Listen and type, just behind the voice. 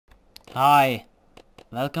Hi,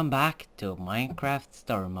 welcome back to Minecraft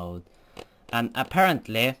Story Mode. And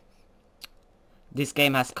apparently, this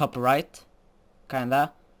game has copyright,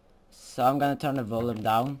 kinda. So I'm gonna turn the volume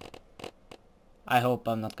down. I hope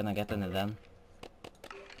I'm not gonna get any then.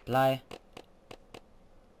 Apply.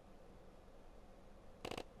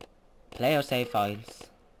 Play or save files.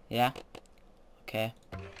 Yeah. Okay.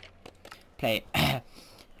 Play.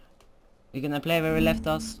 We're gonna play where we left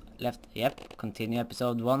us. Yep. Continue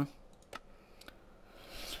episode 1.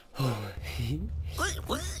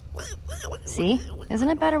 See? Isn't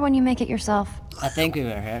it better when you make it yourself? I think we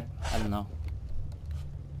were here. I don't know.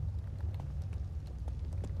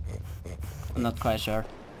 I'm not quite sure,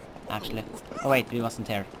 actually. Oh wait, we wasn't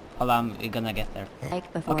here. Hold on, we're gonna get there.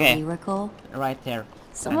 Like before Okay. we were cool? Right here.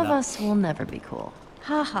 Some of us will never be cool.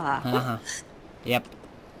 Haha. Yep.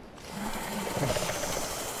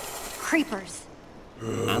 Creepers.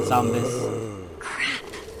 And zombies. Crap.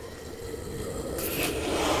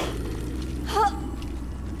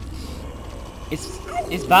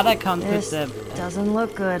 It's bad I can't put This the doesn't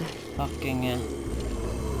look good. fucking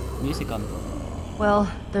music on.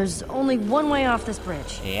 Well, there's only one way off this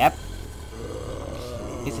bridge. Yep.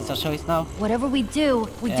 Is it our choice now? Whatever we do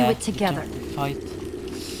it together. We fight.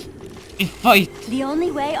 We fight! The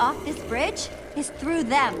only way off this bridge is through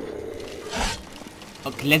them.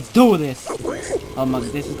 Okay, let's do this! Oh my,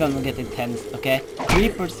 this is gonna get intense, okay?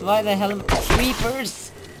 Creepers, why the hell?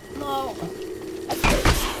 Creepers! No!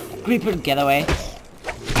 Creeper, get away!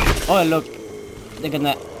 Oh look, they're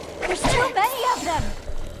gonna... There's too many of them.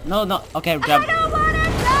 No, okay, jump. I don't want to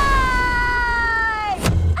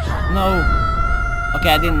die. No!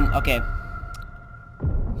 Okay, I didn't, okay.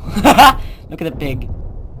 Look at the pig.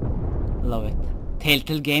 Love it.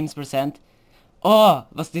 Telltale Games present. Oh,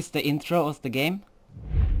 was this the intro of the game?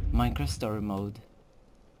 Minecraft Story Mode.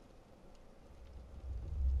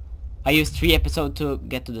 I used 3 episodes to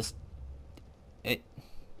get to the...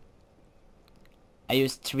 I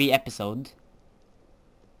used 3 episodes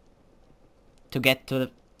to get to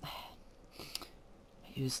the... I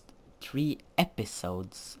used 3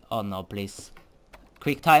 episodes. Oh no, please.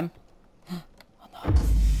 Quick time. Oh no.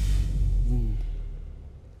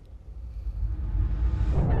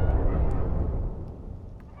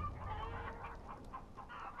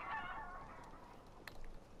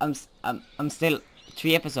 I'm still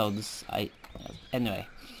 3 episodes. Anyway,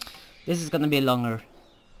 this is gonna be longer.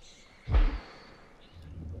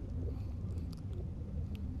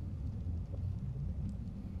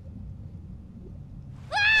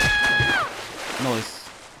 Noise.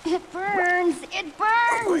 It burns. It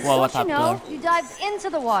burns. Well, what Don't you happened know? You dive into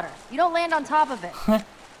the water. You don't land on top of it.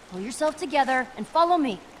 Pull yourself together and follow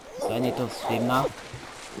me. So I need to swim now.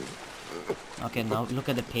 Okay, now look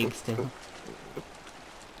at the pig still.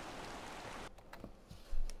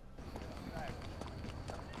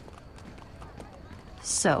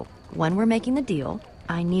 So, when we're making the deal,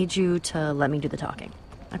 I need you to let me do the talking.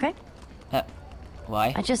 Okay?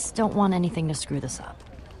 Why? I just don't want anything to screw this up.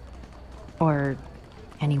 Or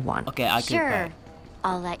anyone. Okay, I can Sure.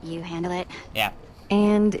 I'll let you handle it. Yeah.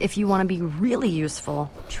 And if you want to be really useful,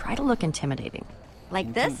 try to look intimidating.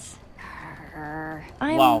 Like this?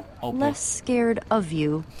 I'm Wow, okay. less scared of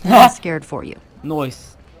you than I'm scared for you.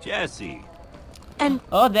 Noise. Jesse. And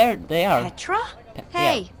Oh, there they are. Petra? Yeah.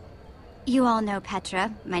 Hey. You all know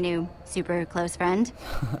Petra, my new super close friend.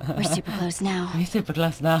 We're super close now. We're super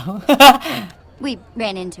close now. We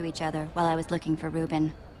ran into each other while I was looking for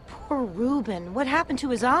Reuben. Poor Reuben. What happened to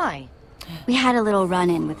his eye? We had a little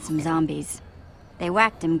run-in with some zombies. They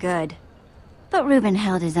whacked him good. But Reuben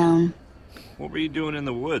held his own. What were you doing in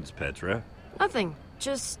the woods, Petra? Nothing.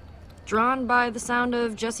 Just drawn by the sound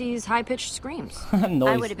of Jessie's high-pitched screams. Noise.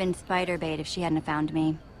 I would have been spider bait if she hadn't found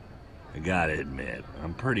me. I gotta admit,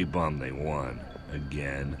 I'm pretty bummed they won.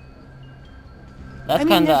 Again. That's I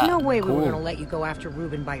mean, kinda there's no way we were cool. gonna let you go after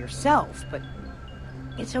Reuben by yourself, but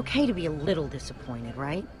it's okay to be a little disappointed,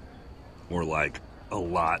 right? Or like, a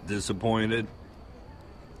lot disappointed.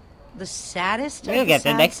 The saddest We'll of get the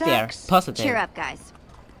it sad next year. sacks? Positive. Cheer up, guys.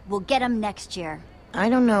 We'll get him next year. I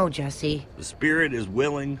don't know, Jesse. The spirit is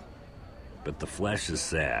willing, but the flesh is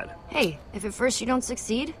sad. Hey, if at first you don't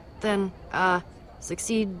succeed, then,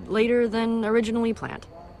 succeed later than originally planned.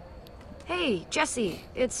 Hey, Jessie,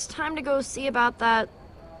 it's time to go see about that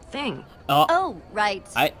thing. Oh, Oh, right.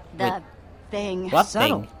 wait. The thing. What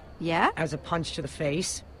Subtle. thing? Yeah? As a punch to the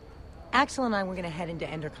face. Axel and I were gonna head into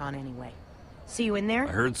Endercon anyway. See you in I there?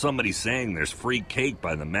 heard somebody saying there's free cake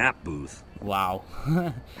by the map booth. Wow.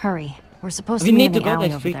 Hurry. We're supposed We to be need in to the go alley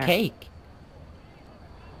to over free there. cake.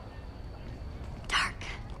 Dark.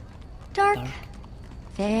 Dark. Dark.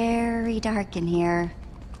 Very dark in here.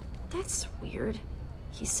 That's weird.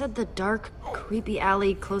 He said the dark, creepy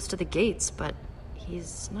alley close to the gates, but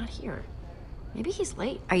he's not here. Maybe he's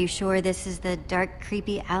late. Are you sure this is the dark,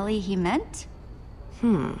 creepy alley he meant?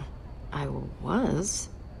 I was.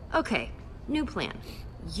 Okay, new plan.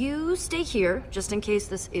 You stay here, just in case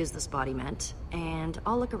this is the spot he meant, and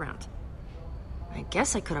I'll look around. I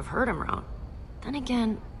guess I could have heard him wrong. Then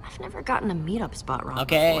again, I've never gotten a meetup spot wrong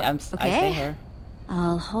Okay, before. I stay here.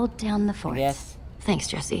 I'll hold down the fort. Yes. Thanks,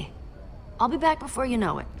 Jesse. I'll be back before you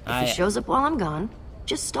know it. If I- he shows up while I'm gone,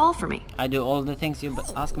 just stall for me. I do all the things you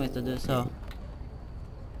ask me to do, so...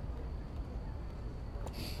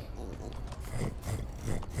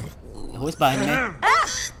 Who's behind me?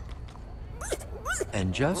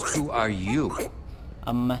 And just who are you?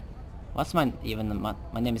 What's my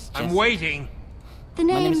name is Jesse. I'm waiting. The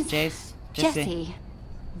My name is name's Jesse. Jesse.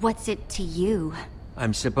 What's it to you?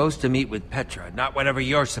 I'm supposed to meet with Petra, not whatever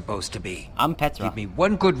you're supposed to be. I'm Petra. Give me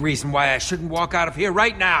one good reason why I shouldn't walk out of here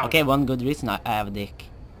right now. Okay, one good reason I have a dick.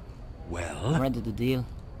 I'm Well, ready to deal.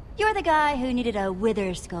 You're the guy who needed a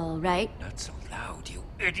wither skull, right? not so loud, you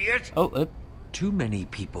idiot. Oh, Too many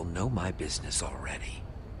people know my business already.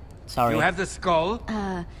 sorry. You have the skull?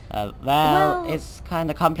 Well, it's kind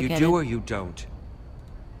of You complicated. do or you don't?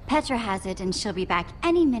 Petra has it, and she'll be back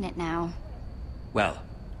any minute now. Well,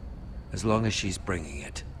 as long as she's bringing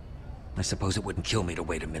it. I suppose it wouldn't kill me to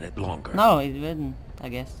wait a minute longer. No, it wouldn't, I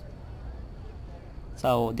guess.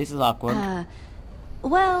 So, this is awkward.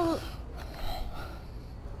 Well,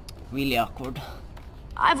 Really awkward.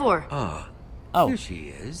 Ivor! Ah, Oh, here she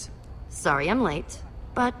is. Sorry I'm late,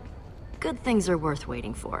 but good things are worth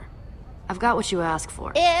waiting for. I've got what you asked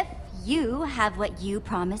for. if you have what you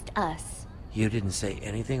promised us. You didn't say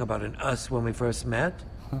anything about an us when we first met?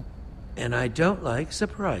 And I don't like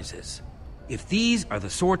surprises. If these are the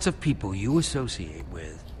sorts of people you associate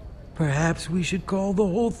with, perhaps we should call the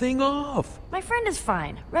whole thing off. My friend is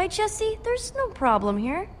fine, right, Jesse? There's no problem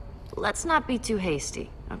here. Let's not be too hasty,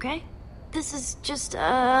 okay? This is just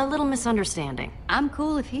a little misunderstanding. I'm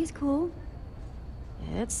cool if he's cool.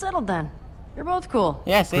 It's settled then. You're both cool.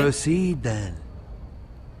 yeah, see? Proceed then.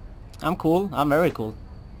 I'm cool. I'm very cool.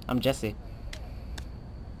 I'm Jesse.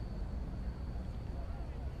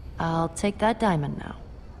 I'll take that diamond now.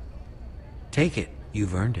 Take it.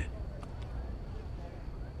 You've earned it.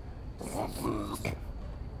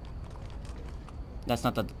 That's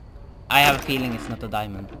not a... I have a feeling it's not a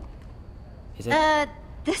diamond. Is it?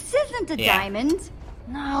 This isn't a Yeah. diamond.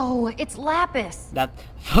 No, it's lapis. That...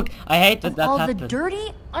 Fuck, I hate that that All happened. the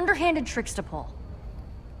dirty, underhanded tricks to pull.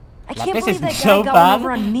 I can't Lapis believe that guy isn't so got bad. one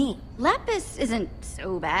over on me. Lapis isn't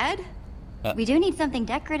so bad. Uh. We do need something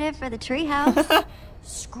decorative for the treehouse.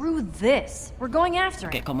 Screw this. We're going after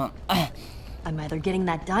Okay, him. come on. I'm either getting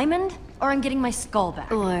that diamond, or I'm getting my skull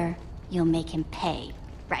back. Or you'll make him pay,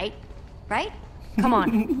 right? Right? Come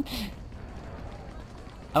on.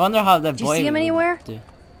 I wonder how the Do you boy see him will anywhere?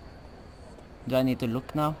 Do I need to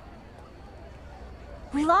look now?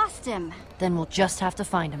 We lost him. Then we'll just have to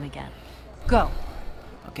find him again. Go.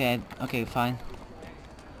 Okay, okay, fine.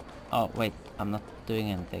 Oh, wait, I'm not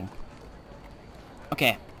doing anything.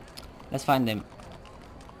 Okay, let's find him.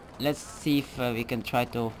 Let's see if we can try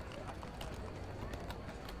to...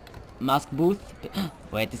 Mask booth?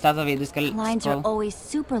 Wait, is that a video skull? Lines are always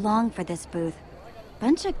super long for this booth.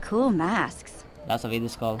 Bunch of cool masks. That's a video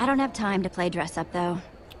skull. I don't have time to play dress up though.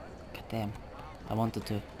 God damn. I wanted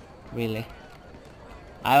to. Really.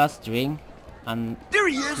 I was string and... There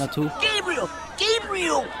he is! Not two. Gabriel!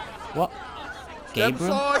 Gabriel! What?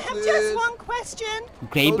 Gabriel? I have just one question. Hold all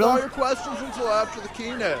Gabriel? your questions until after the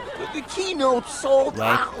keynote. The keynote's sold Wait.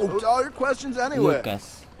 out. Hold all your questions anyway.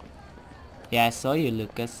 Lucas. Yeah, I saw you,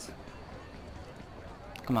 Lucas.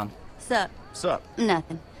 Come on. Sup? Sup?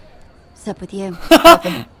 Nothing. Sup with you?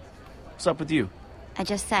 What's up with you? I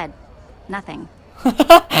just said nothing.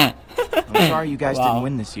 I'm sorry you guys Wow. didn't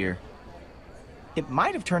win this year. It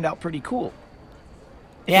might have turned out pretty cool.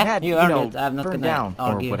 If Yeah, it had, you you earned know, it. I'm not burned gonna down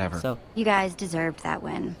argue. or whatever. So, You guys deserved that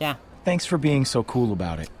win. yeah. Thanks for being so cool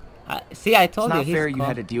about it. See, I It's told you not he's fair you cool.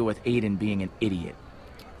 had to deal with Aiden being an idiot.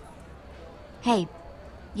 Hey,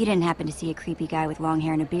 you didn't happen to see a creepy guy with long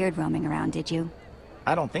hair and a beard roaming around, did you?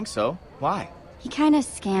 I don't think so. Why? He kind of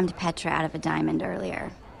scammed Petra out of a diamond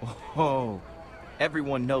earlier. Oh,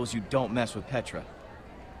 everyone knows you don't mess with Petra.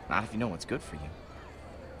 Not if you know what's good for you.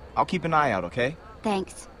 I'll keep an eye out, okay?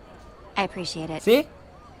 Thanks. I appreciate it. See?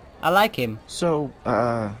 I like him. So,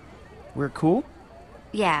 we're cool?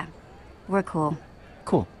 Yeah, we're cool.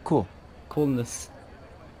 Cool, cool. Coolness.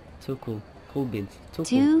 Too cool. Cool beans. Too cool.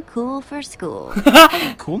 Too cool for school.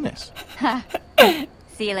 Coolness.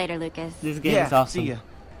 See you later, Lucas. This game Yeah, is awesome. see ya.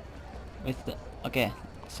 With the... Okay.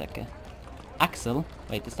 second. Axel?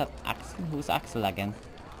 Wait, is that Axel? Who's Axel again?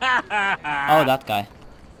 Oh, that guy.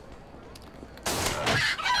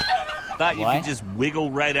 Thought you Why? could just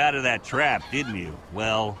wiggle right out of that trap, didn't you?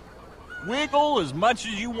 Well, wiggle as much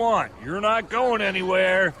as you want. You're not going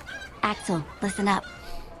anywhere. Axel, listen up.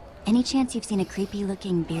 Any chance you've seen a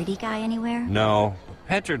creepy-looking beardy guy anywhere? No,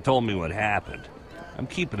 Petra told me what happened. I'm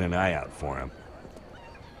keeping an eye out for him.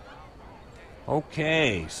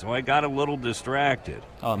 Okay, so I got a little distracted.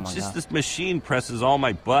 Oh my It's just god. this machine presses all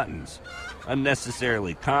my buttons.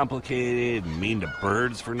 Unnecessarily complicated, mean to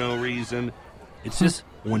birds for no reason. It's just,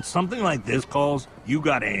 when something like this calls, you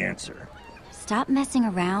gotta answer. Stop messing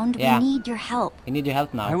around. Yeah. We need your help. We need your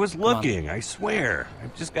help now. I was Come on. looking, I swear.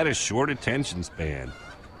 I've just got a short attention span.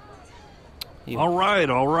 You- Alright,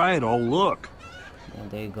 I'll look. Yeah,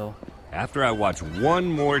 there you go. After I watch one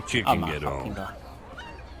more Oh chicken my get fucking home. god.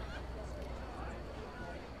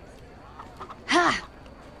 Ha!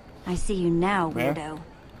 I see you now, Where? weirdo.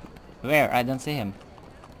 Where? I don't see him.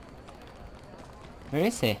 Where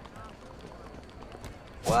is he?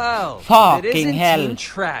 Wow. Fucking it isn't hell, Team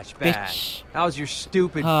Trash bag. bitch. How's your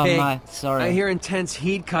stupid Oh pig? my, sorry. I hear intense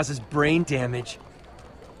heat causes brain damage.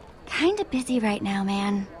 Kinda busy right now,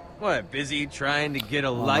 man. What, busy trying to get a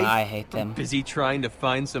Oh, life? I hate Or them. Busy trying to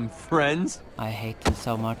find some friends? I hate him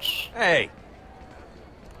so much. Hey,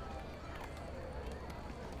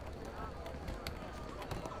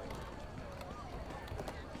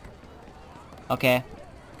 Okay.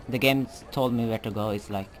 The game told me where to go. It's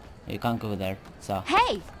like, you can't go there. So.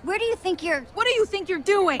 Hey, where do you think you're... What do you think you're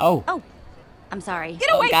doing? Oh. Oh, I'm sorry. Get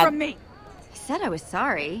Oh, away God. from me! I said I was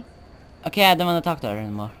sorry. Okay, I don't want to talk to her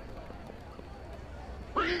anymore.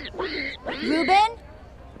 Ruben?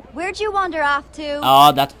 Where'd you wander off to?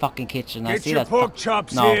 Oh, that fucking kitchen. I Get see your that. pork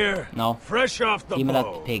chops No, here. no. Fresh off the Give me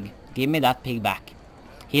bow. that pig. Give me that pig back.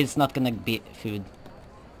 He's not gonna be food.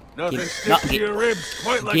 Nothing Give- sticks no, to gi- your ribs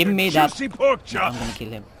quite like give a me that- juicy pork No, chop. I'm gonna kill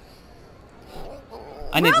him.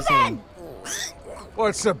 I need to see him.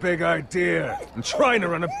 What's the big idea? I'm trying to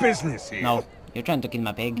run a business here. No, you're trying to kill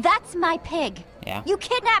my pig. That's my pig. Yeah. You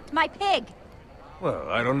kidnapped my pig. Well,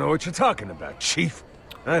 I don't know what you're talking about, Chief.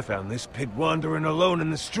 I found this pig wandering alone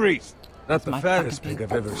in the streets. Not the my fattest fucking pig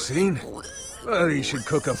pig. I've ever seen. Well, he should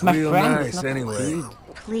cook up It's my real friend. It's nice not anyway. food.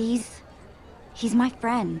 Please. He's my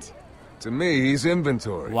friend. To me, he's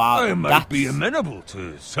inventory. Wow, I might be that's- amenable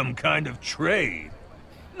to some kind of trade.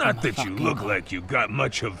 Not that you fucking look God. like you got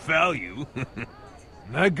much of value.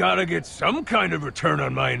 I gotta get some kind of return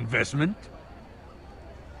on my investment.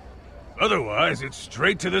 Otherwise, it's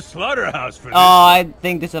straight to the slaughterhouse for Oh, I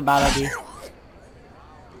think this is a bad idea.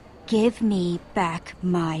 Give me back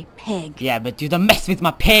my pig. Yeah, but you don't mess with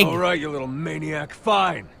my pig. this. All right, you little maniac.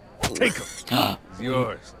 Fine. Take him. He's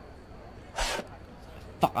yours.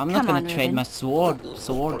 Fuck, I'm not Come gonna on, trade Ruben. my sword.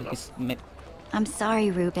 Sword is... I'm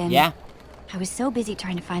sorry, Ruben. Yeah. I was so busy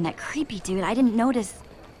trying to find that creepy dude, I didn't notice.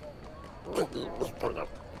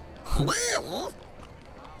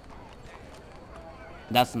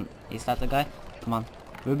 Is that the guy? Come on.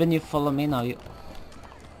 Ruben, you follow me now, you...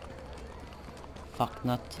 Fuck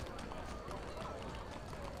nut.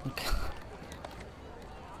 Okay.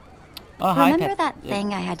 Oh, hi, Remember Pet. that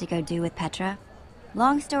thing I had to go do with Petra?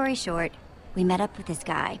 Long story short, we met up with this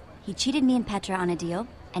guy. He cheated me and Petra on a deal,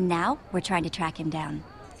 and now we're trying to track him down.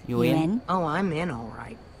 You in? Oh, I'm in, all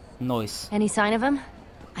right. Noise. Any sign of him?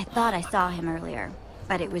 I thought I saw him earlier,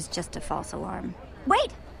 but it was just a false alarm.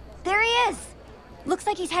 Wait! There he is! Looks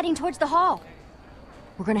like he's heading towards the hall.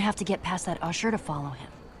 We're gonna have to get past that usher to follow him.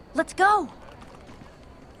 Let's go!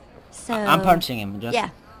 So... I'm punching him, just... Yeah.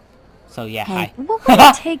 So, yeah, Hey. hi. What would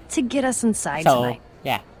it take to get us inside So, tonight?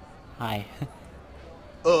 yeah. Hi.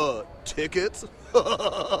 Tickets?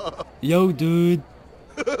 Yo, dude.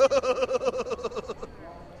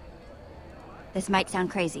 This might sound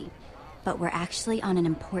crazy, but we're actually on an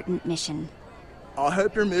important mission. I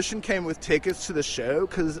hope your mission came with tickets to the show,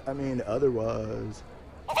 because, I mean, otherwise...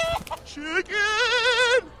 Chicken!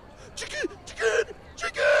 Chicken! Chicken!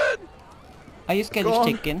 Chicken! Are you scared of Gone.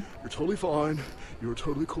 chicken? You're totally fine. You're a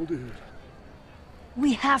totally cool dude.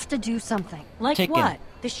 We have to do something. Like Chicken. what?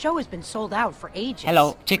 This show has been sold out for ages.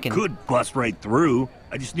 Hello, chicken. Could bust right through.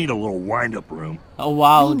 I just need a little wind-up room. Oh,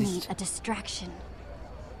 wow. we This... need a distraction.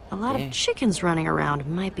 A lot Okay. of chickens running around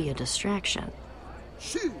might be a distraction.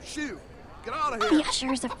 Shoo! Shoo! Get out of The here!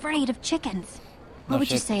 usher is afraid of chickens. No What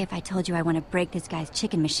would you shit. say if I told you I want to break this guy's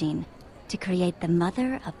chicken machine to create the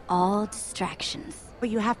mother of all distractions? But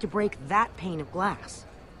you have to break that pane of glass.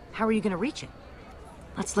 How are you gonna reach it?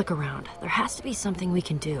 Let's look around. There has to be something we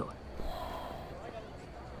can do.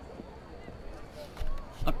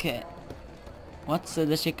 Okay. What's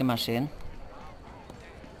the chicken machine?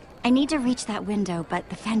 I need to reach that window, but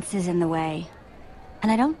the fence is in the way.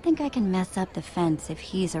 And I don't think I can mess up the fence if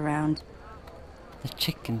he's around. The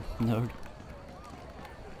chicken nerd.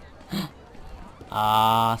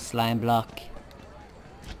 Ah, slime block.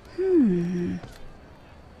 No,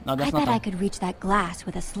 that's I not bet a- I could reach that glass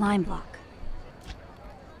with a slime block.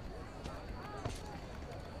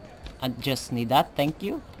 I just need that, thank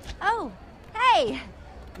you. Oh, hey!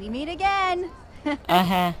 We meet again!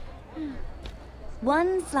 Uh-huh.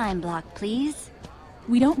 One slime block, please.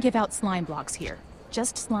 We don't give out slime blocks here,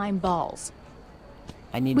 just slime balls.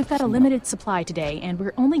 I need We've got a some- limited supply today, and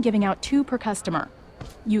we're only giving out 2 per customer.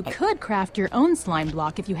 You could craft your own slime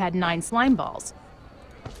block if you had 9 slime balls.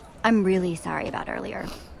 I'm really sorry about earlier.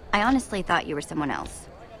 I honestly thought you were someone else.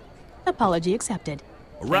 Apology accepted.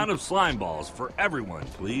 A round of slime balls for everyone,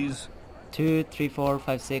 please. 2, 3, 4,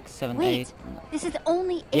 5, 6, 7, Wait, 8. this is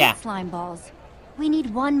only 8 Yeah. slime balls. We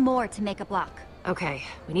need 1 more to make a block. Okay,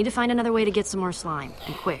 we need to find another way to get some more slime,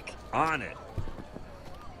 and quick. On it.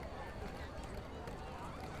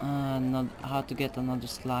 Not how to get another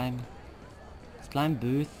slime. Slime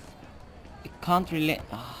booth. It can't really.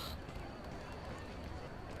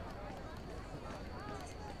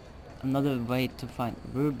 Another way to find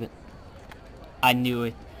Ruben. I knew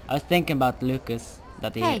it. I was thinking about Lucas.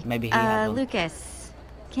 That he Hey, maybe he had one. Lucas,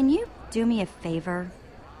 can you do me a favor?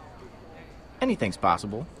 Anything's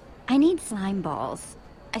possible. I need slime balls.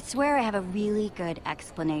 I swear I have a really good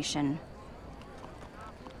explanation.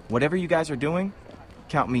 Whatever you guys are doing,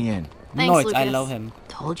 count me in. Thanks, Noit, I Lucas. love him.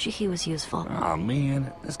 Told you he was useful. Oh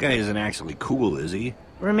man, this guy isn't actually cool, is he?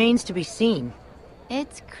 Remains to be seen.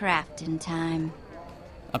 It's crafting time.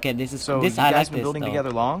 Okay, this is So this. you I guys like been this building though.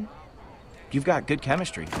 together long? You've got good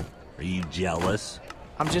chemistry. Are you jealous?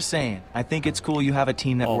 I'm just saying, I think it's cool you have a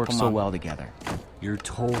team that Oh, works come so on. well together. You're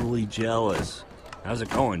totally jealous. How's it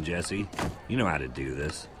going, Jesse? You know how to do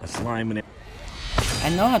this. A slime and it. I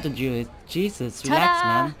know how to do it. Jesus, relax,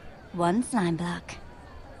 Ta-da! man. 1 slime block.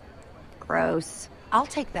 Gross. I'll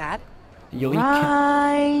take that. Yoink.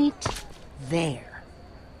 Right there.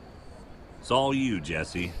 It's all you,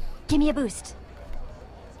 Jesse. Give me a boost.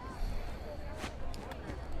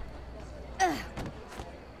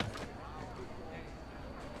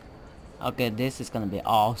 Okay, this is gonna be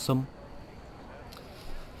awesome.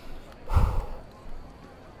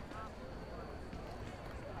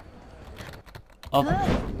 Oh.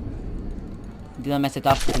 Did I mess it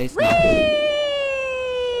up, please? No.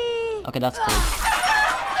 Okay, that's cool.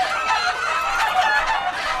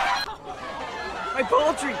 My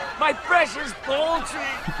poultry! My precious poultry!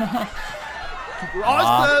 Keep your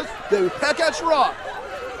eyes closed. They will peck at you raw.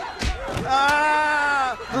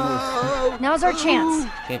 Ah! Oh! Now's our chance.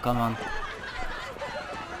 Okay, come on.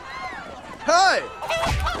 Hey!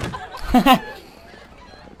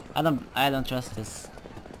 I don't trust this.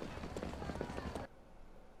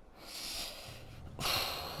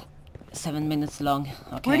 Seven minutes long.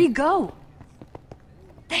 Okay. Where'd he go?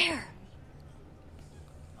 There!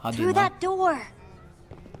 How do you Through know? that door!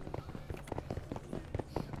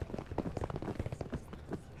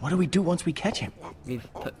 What do we do once we catch him?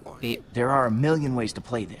 We There are a million ways to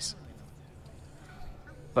play this.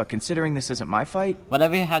 But considering this isn't my fight,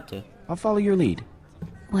 whatever you have to. I'll follow your lead.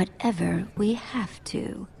 Whatever we have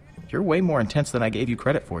to. You're way more intense than I gave you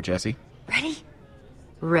credit for, Jesse. Ready?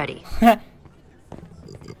 Ready.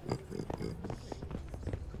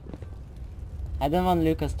 I don't want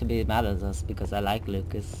Lucas to be mad at us because I like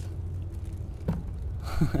Lucas.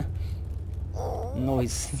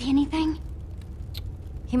 Noise. See anything?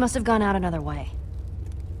 He must have gone out another way.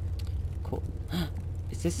 Cool.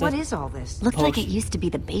 Is this What a- is all this? Looks like it Potion. used to be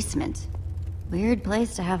the basement. Weird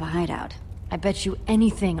place to have a hideout. I bet you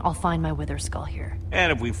anything I'll find my wither skull here.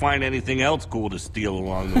 And if we find anything else cool to steal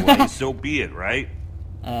along the way, so be it, right?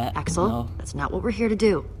 Axel, no. that's not what we're here to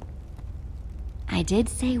do. I did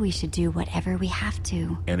say we should do whatever we have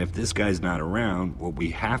to. And if this guy's not around, what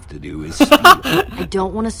we have to do is steal. I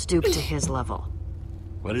don't want to stoop to his level.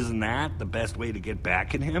 But isn't that the best way to get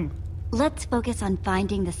back at him? Let's focus on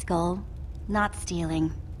finding the skull, not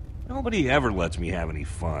stealing. Nobody ever lets me have any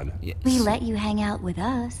fun. Yes. We let you hang out with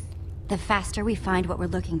us. The faster we find what we're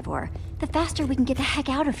looking for, the faster we can get the heck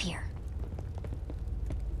out of here.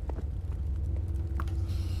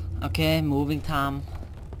 Okay, moving time.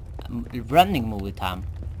 Running movie time.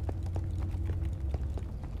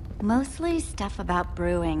 Mostly stuff about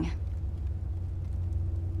brewing.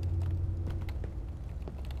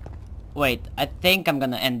 Wait, I think I'm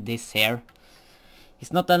gonna end this here.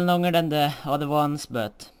 It's not any longer than the other ones,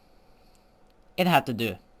 but it had to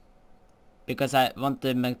do. Because I want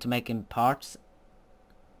to make in parts.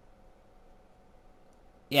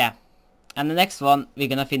 Yeah. And the next one, we're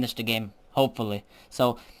gonna finish the game, hopefully.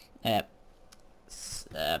 So,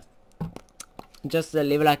 just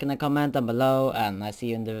leave a like and a comment down below, and I see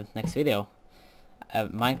you in the next video.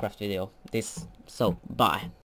 Minecraft video. So, bye.